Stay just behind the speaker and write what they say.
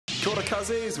Kia ora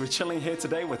kazes, we're chilling here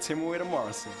today with Temuera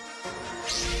Morrison.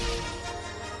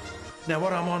 Now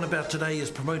what I'm on about today is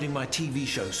promoting my TV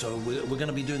show, so we're going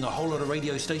to be doing a whole lot of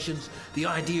radio stations. The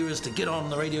idea is to get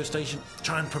on the radio station,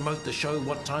 try and promote the show,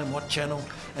 what time, what channel,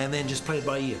 and then just play it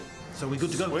by ear. So we're good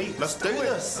to go? Sweet, let's do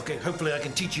this. Okay, hopefully I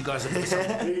can teach you guys a bit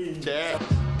something. Yeah.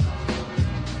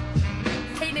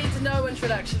 He needs no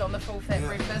introduction on the Full Fat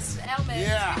Breakfast. Our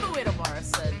man, Temuera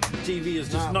Morrison. TV is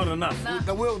just not enough.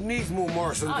 The world needs more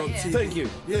Morrisons on TV. Thank you.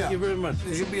 Yeah. Thank you very much.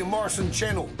 There should be a Morrison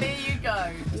channel. There you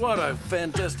go. What a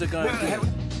fantastic idea.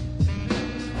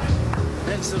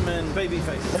 Handsome and baby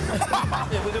face.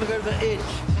 Yeah, we're going to go to the edge.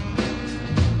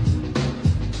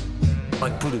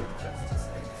 Like Puru.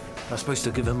 I was supposed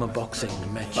to give him a boxing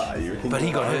match, but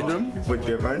he got hurt. Would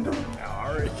you have owned him?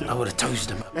 I would have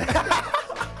toasted him.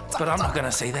 But I'm not going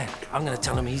to say that. I'm going to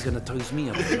tell him he's going to toast me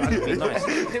up. That'd be nice.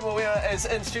 Temuera is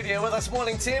in studio with us.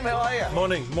 Morning, Tim. How are you?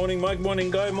 Morning, Mike,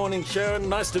 morning, Guy, morning, Sharon.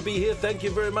 Nice to be here. Thank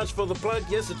you very much for the plug.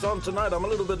 Yes, it's on tonight. I'm a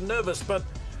little bit nervous, but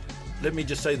let me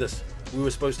just say this. We were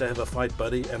supposed to have a fight,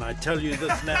 buddy, and I tell you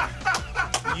this now.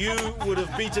 You would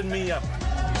have beaten me up.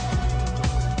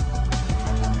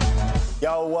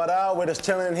 Yo, what up? We're just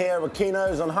chilling here at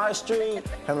Kino's on High Street,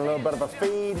 having a little bit of a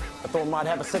feed. I thought I might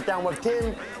have a sit down with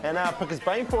Tim and pick his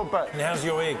brain for a bit. And how's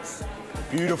your eggs?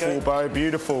 Beautiful, bro,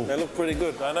 beautiful. They look pretty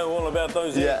good. I know all about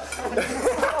those eggs.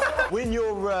 When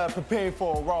you're preparing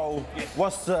for a role,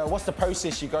 what's the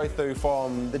process you go through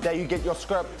from the day you get your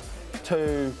script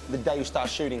to the day you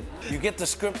start shooting? You get the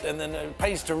script and then it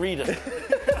pays to read it.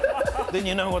 Then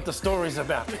you know what the story's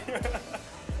about.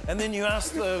 And then you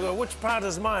ask which part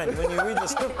is mine when you read the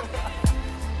script.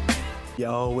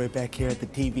 Yo, we're back here at the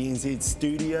TVNZ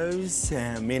studios.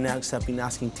 Me and Alex have been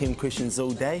asking Tim questions all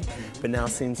day, but now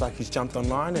it seems like he's jumped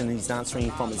online and he's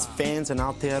answering from his fans in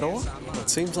Aotearoa. It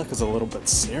seems like it's a little bit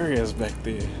serious back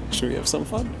there. Should we have some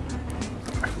fun?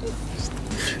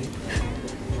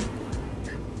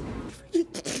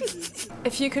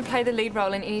 If you could play the lead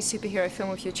role in any superhero film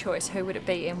of your choice, who would it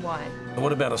be and why?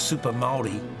 What about a super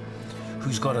Maori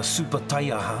who's got a super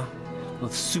taiaha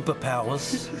with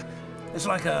superpowers? It's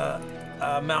like a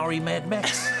Maori Mad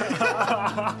Max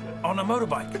on a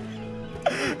motorbike.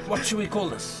 What should we call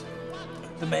this?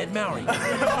 The Mad Maori.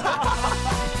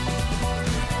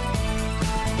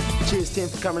 Cheers, Tim,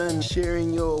 for coming in and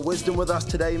sharing your wisdom with us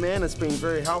today, man. It's been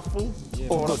very helpful.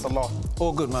 Taught us a lot.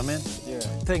 All good, my man. Yeah.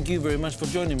 Thank you very much for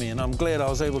joining me, and I'm glad I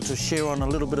was able to share on a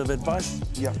little bit of advice.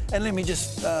 Yeah. And let me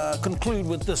just conclude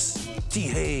with this.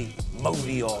 Tihe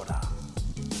Maori ora.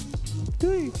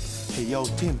 Hey, yo,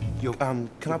 Tim,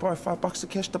 can I borrow $5 to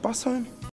catch the bus home?